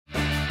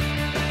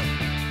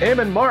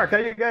Eamon, Mark, how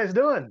you guys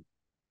doing?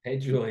 Hey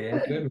Julian,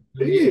 good.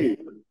 How are you? Hey,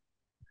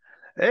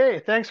 Hey,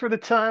 thanks for the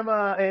time.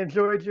 I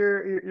enjoyed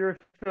your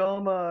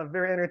film,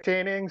 very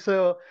entertaining.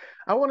 So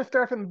I want to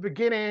start from the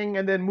beginning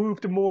and then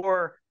move to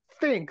more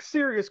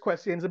serious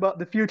questions about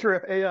the future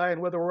of AI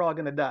and whether we're all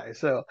going to die.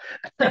 So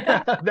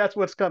that's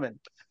what's coming.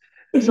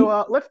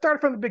 So let's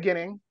start from the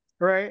beginning,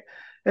 right?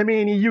 I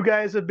mean, you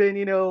guys have been,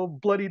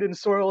 bloodied and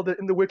soiled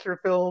in the Witcher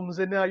films,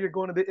 and now you're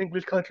going to the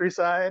English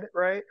countryside,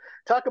 right?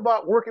 Talk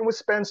about working with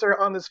Spencer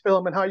on this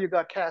film and how you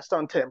got cast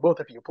on Tim, both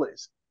of you,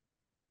 please.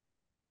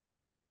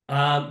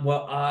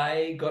 Well,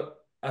 I got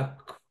a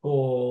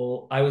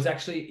call.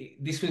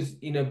 This was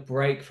in a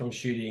break from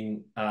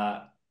shooting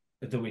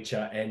The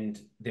Witcher, and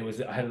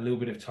I had a little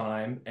bit of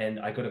time, and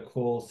I got a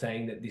call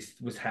saying that this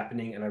was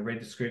happening, and I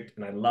read the script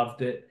and I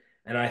loved it,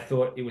 and I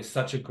thought it was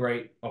such a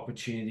great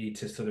opportunity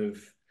to sort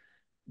of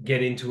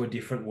get into a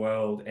different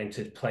world and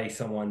to play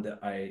someone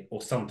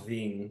or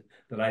something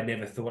that I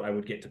never thought I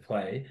would get to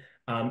play.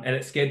 And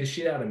it scared the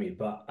shit out of me,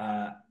 but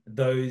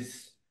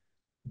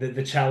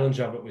the challenge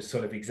of it was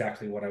sort of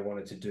exactly what I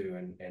wanted to do,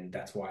 and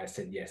that's why I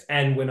said yes.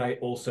 And when I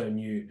also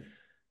knew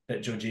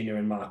that Georgina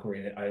and Mark were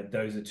in it,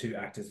 those are two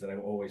actors that I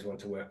always wanted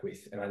to work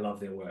with, and I love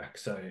their work.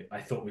 So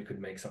I thought we could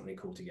make something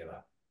cool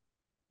together.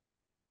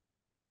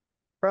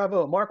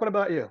 Bravo. Mark, what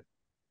about you?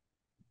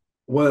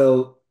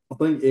 well, I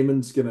think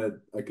Eamon's gonna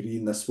agree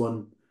in this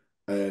one.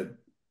 Uh,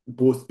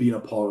 Both being a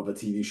part of a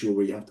TV show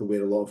where you have to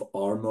wear a lot of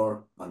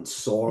armor and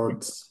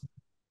swords.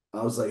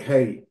 I was like,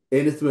 hey,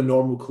 anything with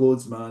normal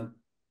clothes, man.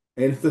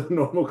 Anything with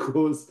normal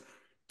clothes.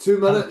 Two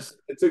Um, minutes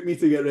it took me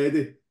to get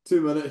ready.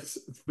 2 minutes.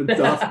 It's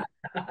fantastic.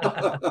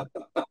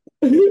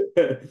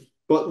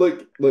 But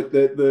look,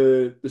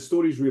 the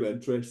story's really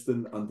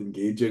interesting and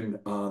engaging,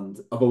 and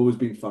I've always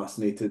been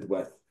fascinated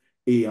with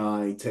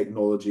AI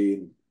technology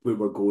and where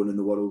we're going in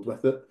the world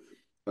with it.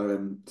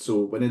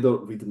 So when I ended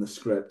up reading the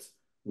script,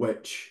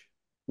 which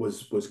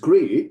was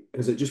great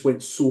because it just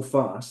went so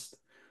fast,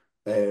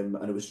 and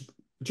it was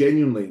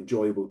genuinely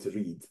enjoyable to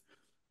read.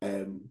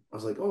 I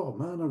was like, oh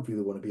man, I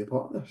really want to be a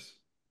part of this.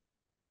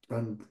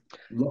 And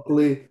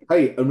luckily,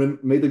 hey, I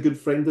made a good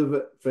friend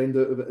out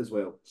of it as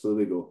well. So there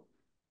we go.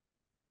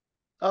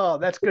 Oh,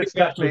 that's good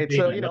About stuff, mate.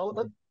 So, Georgina,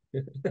 not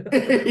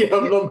Yeah,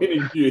 I'm yeah, not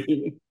meaning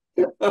you.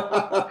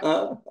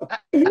 a-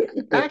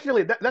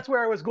 actually, that's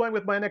where I was going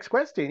with my next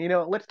question.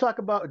 Let's talk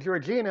about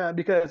Georgina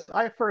because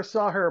I first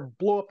saw her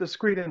blow up the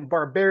screen in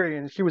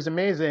Barbarian. She was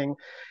amazing,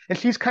 and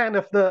she's kind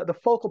of the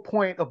focal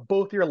point of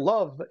both your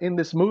love in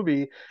this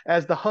movie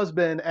as the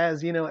husband,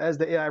 as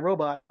the AI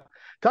robot.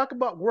 Talk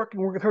about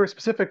working with her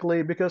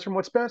specifically because from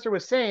what Spencer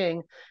was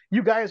saying,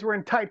 you guys were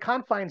in tight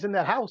confines in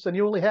that house, and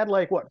you only had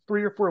like what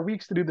 3 or 4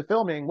 weeks to do the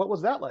filming. What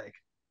was that like?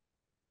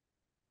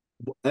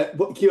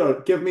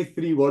 Kira, give me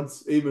 3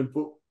 words. Eamon,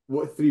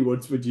 what 3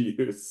 words would you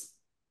use?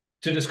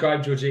 to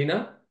describe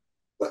Georgina.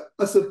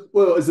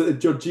 Well, is it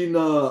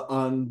Georgina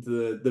and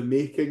the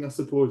making, I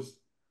suppose?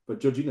 But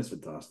Georgina's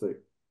fantastic.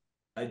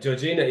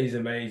 Georgina is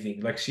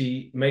amazing. Like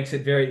she makes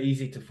it very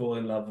easy to fall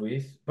in love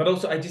with. But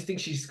also I just think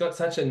she's got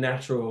such a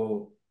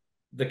natural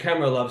the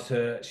camera loves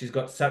her. She's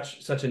got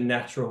such a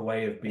natural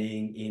way of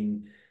being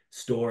in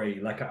story.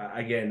 Like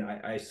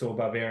I saw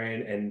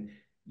Barbarian and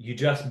you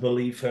just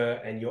believe her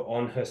and you're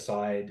on her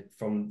side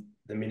from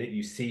the minute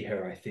you see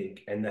her, I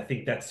think. And I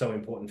think that's so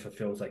important for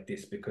films like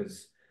this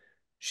because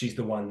she's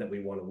the one that we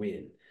want to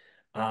win.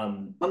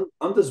 Um,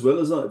 And as well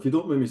as that, if you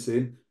don't mind me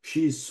saying,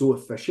 she's so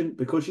efficient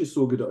because she's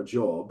so good at her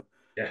job.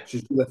 yeah,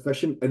 She's really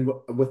efficient. And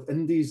with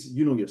indies,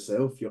 you know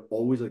yourself, you're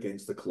always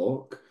against the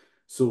clock.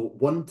 So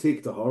one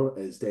take to her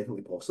is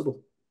definitely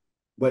possible,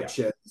 yeah. which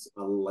is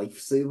a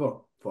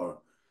lifesaver for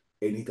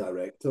any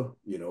director.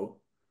 Uh,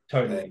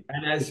 Totally.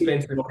 And as okay,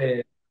 Spencer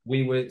said,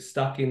 we were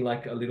stuck in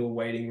like a little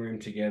waiting room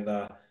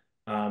together.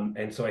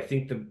 And so I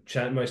think the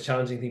most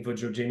challenging thing for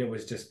Georgina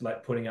was just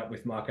like putting up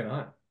with Mark and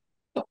I.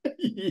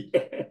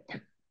 yeah,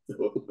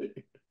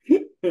 totally.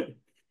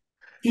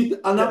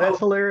 And That's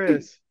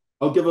hilarious.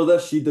 I'll give her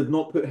this. She did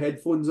not put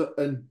headphones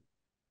in,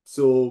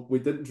 so we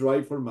didn't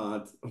drive her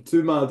mad or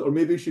too mad, or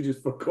maybe she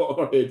just forgot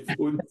her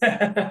headphones.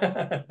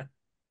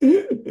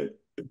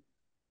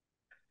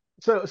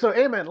 So,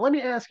 Amen. Let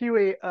me ask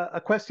you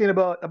a question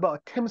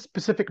about Tim's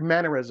specific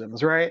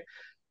mannerisms, right?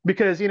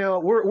 Because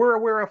we're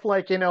aware of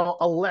like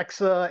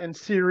Alexa and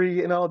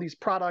Siri and all these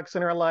products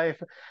in our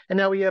life, and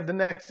now we have the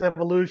next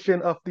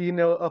evolution of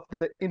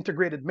the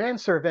integrated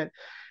manservant,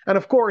 and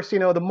of course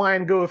the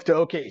mind goes to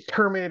okay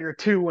Terminator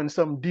 2 and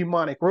some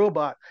demonic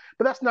robot,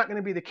 but that's not going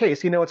to be the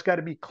case. It's got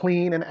to be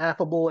clean and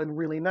affable and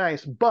really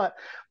nice. But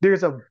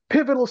there's a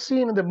pivotal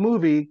scene in the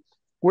movie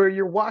where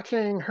you're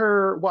watching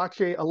her watch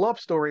a love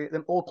story,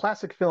 an old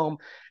classic film,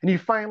 and you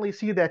finally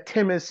see that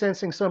Tim is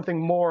sensing something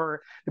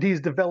more, that he's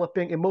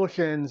developing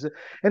emotions.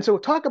 And so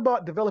talk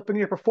about developing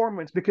your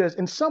performance because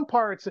in some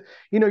parts,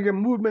 your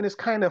movement is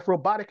kind of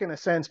robotic in a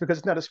sense because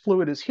it's not as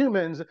fluid as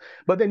humans,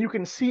 but then you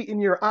can see in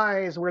your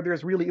eyes where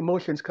there's really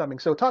emotions coming.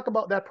 So talk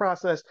about that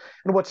process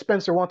and what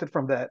Spencer wanted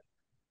from that.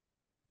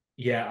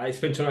 Yeah,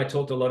 Spencer and I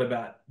talked a lot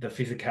about the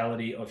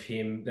physicality of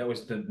him. That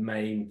was the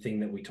main thing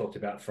that we talked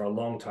about for a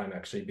long time,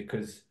 actually,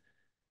 because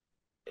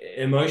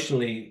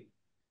emotionally,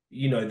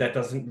 that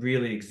doesn't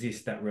really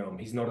exist, that realm.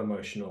 He's not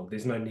emotional.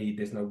 There's no need,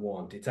 there's no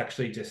want. It's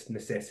actually just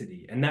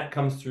necessity. And that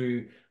comes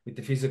through with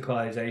the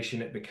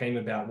physicalization. It became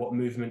about what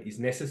movement is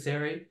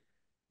necessary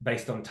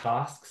based on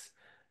tasks.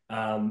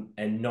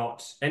 And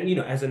not, and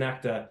as an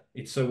actor,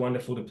 it's so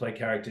wonderful to play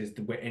characters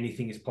where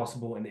anything is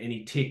possible and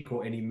any tick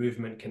or any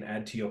movement can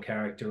add to your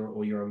character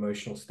or your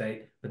emotional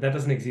state. But that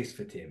doesn't exist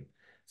for Tim.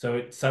 So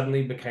it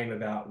suddenly became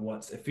about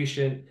what's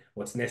efficient,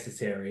 what's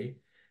necessary.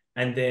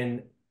 And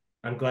then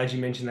I'm glad you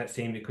mentioned that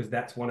scene because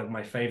that's one of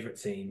my favorite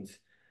scenes.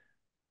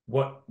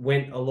 What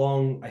went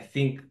along, I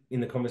think, in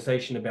the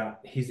conversation about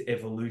his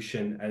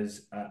evolution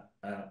as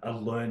a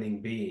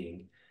learning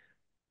being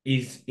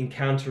is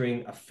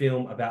encountering a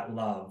film about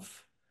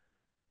love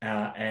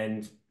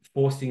and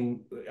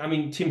forcing. I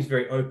mean, Tim's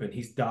very open.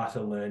 He's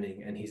data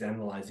learning and he's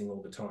analyzing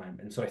all the time.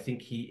 And so I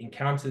think he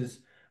encounters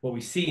what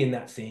we see in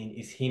that scene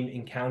is him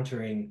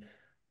encountering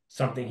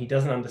something he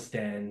doesn't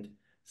understand,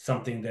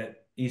 something that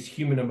is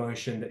human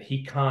emotion that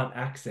he can't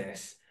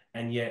access,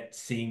 and yet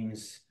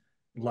seems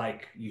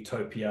like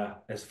utopia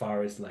as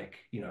far as like,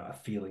 a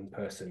feeling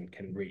person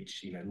can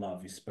reach.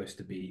 Love is supposed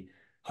to be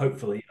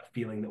hopefully a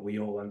feeling that we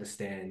all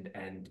understand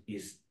and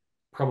is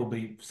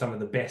probably some of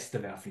the best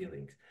of our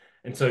feelings.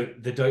 And so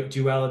the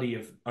duality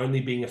of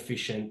only being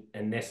efficient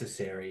and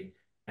necessary,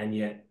 and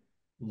yet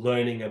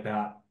learning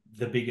about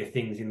the bigger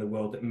things in the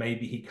world that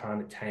maybe he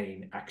can't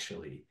attain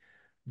actually,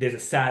 there's a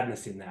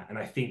sadness in that. And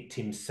I think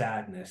Tim's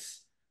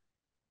sadness,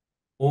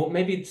 or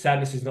maybe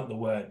sadness is not the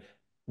word,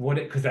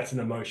 because that's an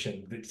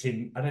emotion that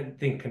Tim, I don't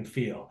think, can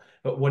feel.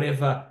 But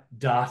whatever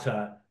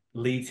data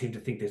leads him to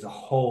think there's a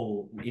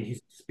hole in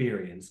his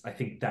experience, I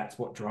think that's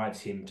what drives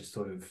him to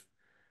sort of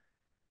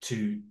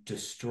to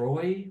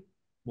destroy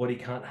what he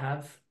can't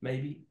have,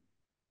 maybe.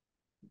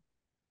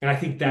 And I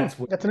think that's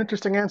what That's an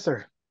interesting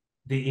answer.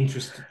 the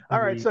interest for All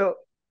right, me. so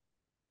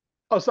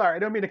oh, sorry, I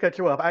don't mean to cut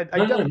you off. I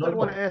No, no, not definitely at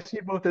want to all. ask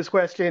you both this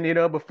question,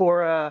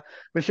 before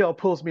Michelle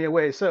pulls me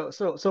away. So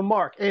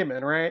Mark,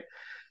 Amen, right?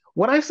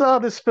 When I saw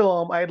this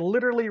film, I had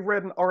literally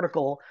read an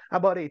article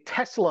about a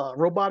Tesla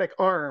robotic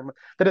arm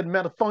that had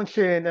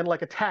malfunctioned and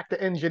like attacked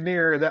the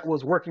engineer that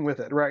was working with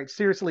it, right?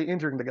 Seriously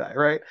injuring the guy,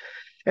 right?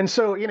 And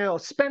so,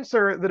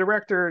 Spencer, the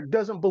director,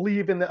 doesn't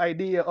believe in the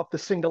idea of the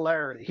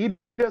singularity. He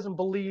doesn't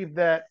believe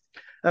that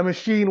a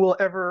machine will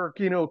ever,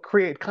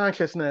 create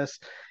consciousness.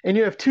 And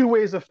you have two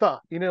ways of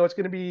thought. It's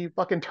going to be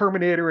fucking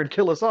Terminator and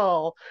kill us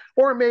all,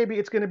 or maybe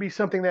it's going to be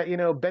something that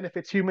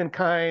benefits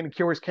humankind,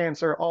 cures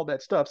cancer, all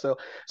that stuff. So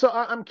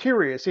I'm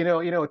curious.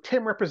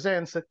 Tim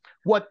represents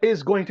what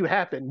is going to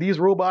happen. These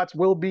robots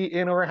will be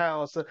in our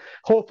house.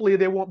 Hopefully,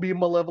 they won't be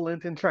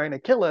malevolent and trying to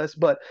kill us,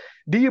 but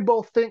do you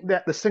both think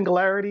that the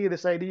singularity,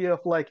 this idea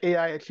of like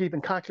AI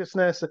achieving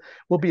consciousness,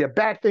 will be a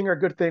bad thing or a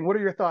good thing? What are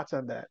your thoughts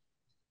on that,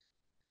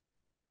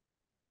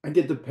 I think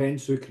it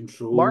depends who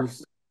Mark?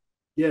 controls.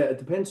 Yeah, it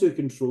depends who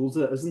controls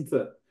it, isn't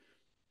it?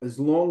 As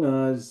long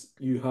as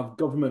you have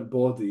government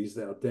bodies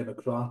that are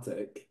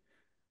democratic,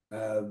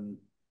 um,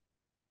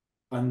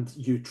 and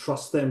you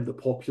trust them, the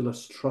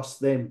populace trust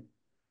them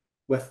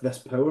with this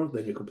power,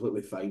 then you're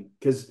completely fine.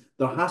 Because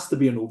there has to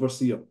be an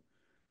overseer,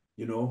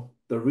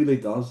 there really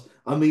does.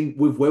 I mean,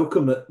 we've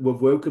welcomed it, we've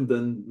welcomed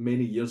in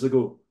many years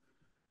ago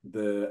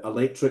the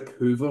electric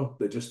Hoover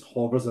that just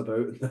hovers about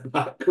in the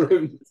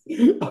background.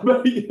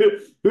 I mean,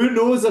 who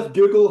knows if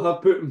Google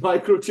have put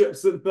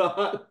microchips in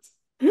that?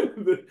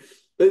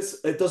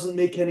 It doesn't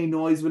make any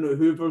noise when it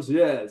hoovers,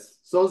 yes,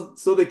 so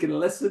they can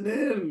listen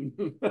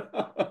in.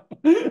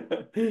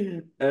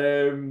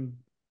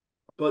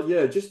 But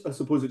yeah, just I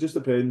suppose it just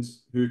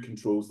depends who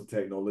controls the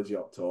technology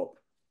up top,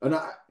 and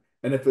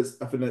if it's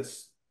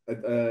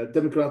a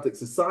democratic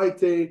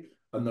society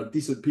and they're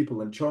decent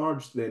people in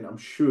charge, then I'm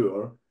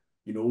sure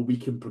we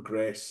can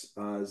progress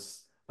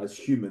as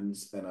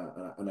humans in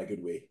a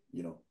good way.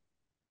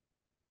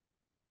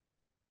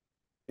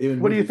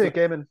 Eamon, What what do do you you think? think,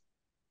 Eamon?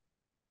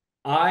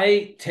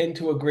 I tend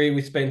to agree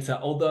with Spencer,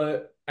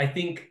 although I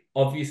think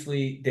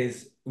obviously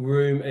there's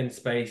room and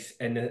space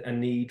and a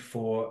need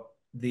for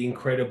the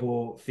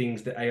incredible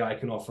things that AI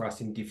can offer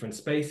us in different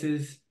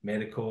spaces,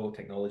 medical,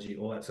 technology,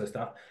 all that sort of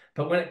stuff.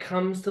 But when it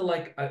comes to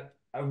like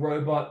a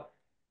robot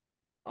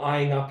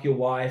eyeing up your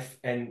wife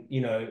and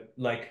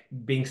like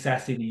being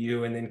sassy to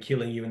you and then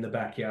killing you in the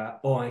backyard,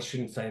 oh, I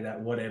shouldn't say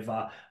that,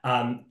 whatever,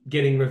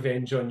 getting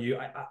revenge on you,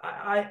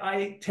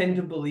 I tend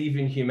to believe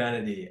in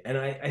humanity, and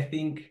I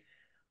think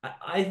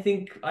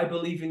I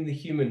believe in the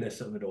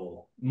humanness of it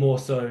all more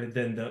so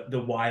than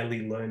the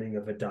wily learning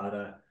of a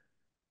data.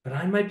 But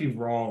I might be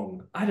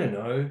wrong. I don't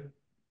know.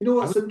 You know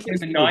I what's was in the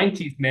interesting though?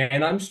 90s,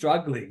 man. I'm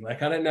struggling.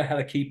 Like I don't know how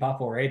to keep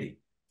up already.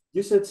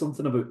 You said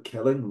something about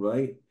killing,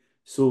 right?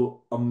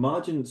 So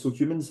imagine, so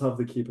humans have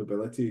the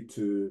capability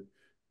to,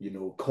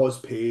 cause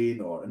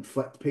pain or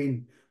inflict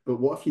pain. But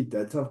what if you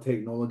did have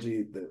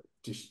technology that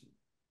just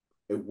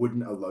it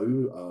wouldn't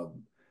allow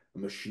a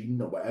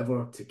machine or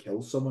whatever to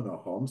kill someone or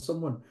harm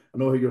someone. I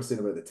know how you're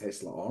saying about the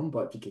Tesla arm,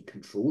 but if you could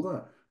control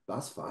that,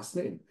 that's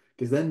fascinating.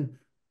 Because then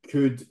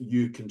could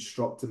you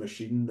construct a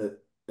machine that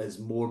is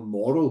more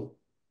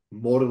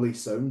morally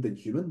sound than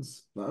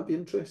humans? That'd be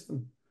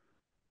interesting.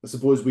 I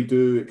suppose we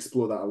do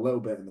explore that a little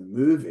bit in the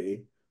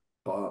movie,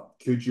 but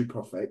could you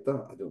perfect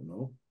that? I don't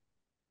know.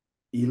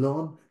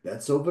 Elon,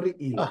 that's over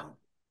to Uh,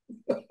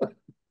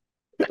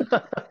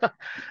 Elon.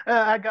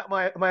 I got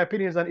my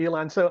opinions on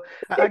Elon. So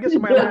I guess for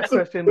my last Yes, of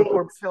question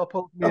before course. Michelle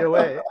pulls me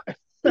away.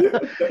 Yeah.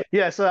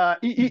 Yes,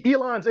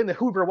 Elon's in the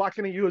Hoover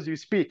watching you as you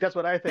speak. That's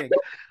what I think.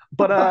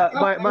 But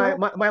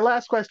my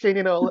last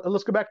question,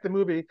 let's go back to the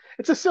movie.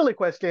 It's a silly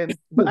question,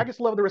 but I just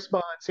love the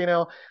response.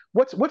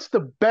 What's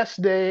the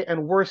best day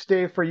and worst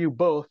day for you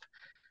both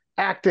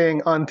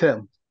acting on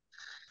Tim?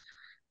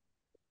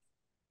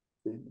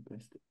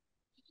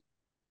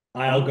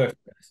 I'll go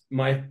first.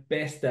 My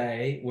best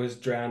day was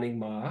drowning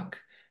Mark,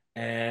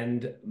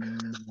 and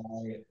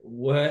my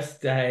worst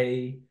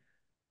day,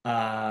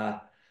 uh,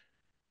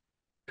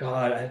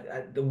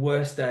 God, the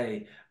worst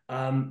day.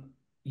 Um,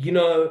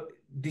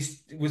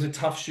 this was a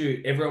tough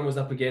shoot. Everyone was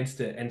up against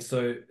it, and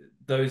so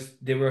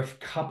there were a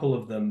couple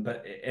of them,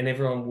 and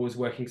everyone was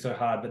working so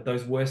hard. But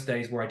those worst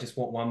days where I just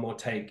want one more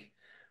take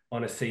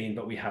on a scene,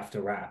 but we have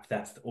to wrap.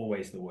 That's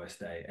always the worst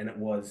day, and it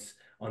was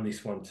on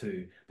this one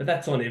too. But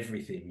that's on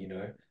everything.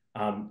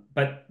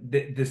 But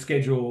the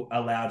schedule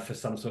allowed for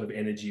some sort of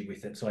energy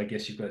with it, so I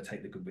guess you've got to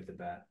take the good with the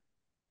bad.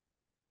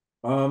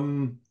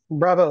 Um,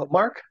 Bravo,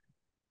 Mark.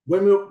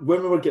 when we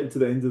were getting to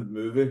the end of the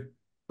movie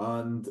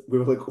and we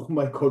were like, oh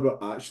my God,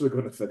 we're actually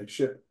going to finish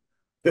it.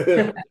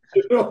 You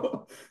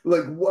know,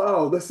 like,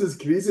 wow, this is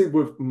crazy.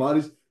 We've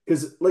managed,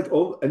 because like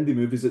all indie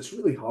movies, it's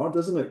really hard,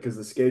 isn't it? Because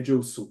the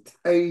schedule's so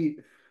tight.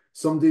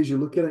 Some days you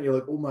look at it, you're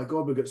like, oh my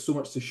God, we've got so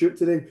much to shoot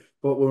today.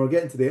 But when we're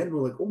getting to the end,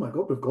 we're like, oh my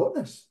God, we've got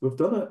this. We've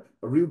done it.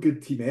 A real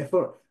good team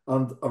effort.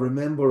 And I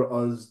remember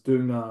us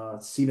doing a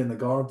scene in the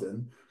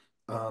garden,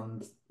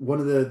 and one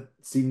of the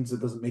scenes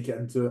that doesn't make it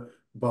into it,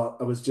 but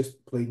I was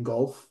just playing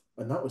golf,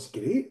 and that was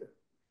great.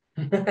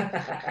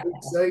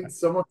 Outside,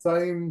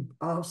 summertime,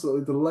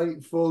 absolutely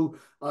delightful.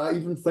 I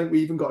even think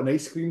we even got an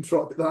ice cream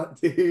truck that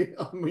day.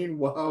 I mean,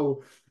 wow.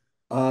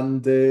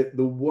 And the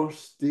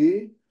worst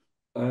day,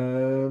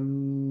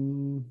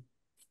 um,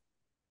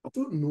 I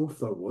don't know if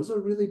there was a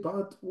really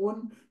bad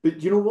one,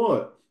 but you know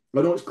what?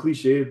 I know it's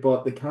cliche,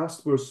 but the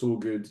cast were so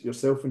good.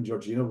 Yourself and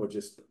Georgina were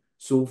just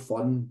so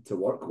fun to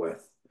work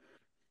with.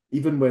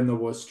 Even when there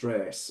was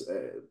stress,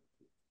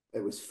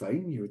 it was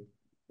fine.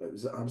 It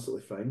was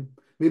absolutely fine.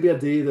 Maybe a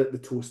day that the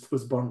toast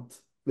was burnt.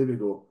 There we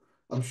go.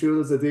 I'm sure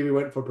there's a day we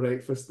went for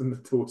breakfast and the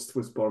toast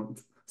was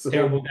burnt. So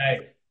Terrible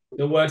day.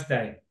 The worst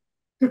day.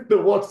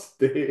 the worst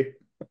day.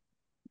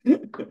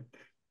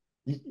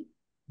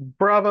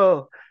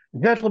 Bravo.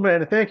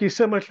 Gentlemen, thank you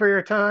so much for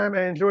your time.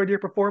 I enjoyed your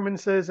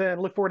performances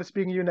and look forward to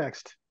speaking to you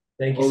next.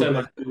 Thank you All so the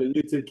much. best.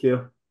 You take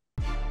care.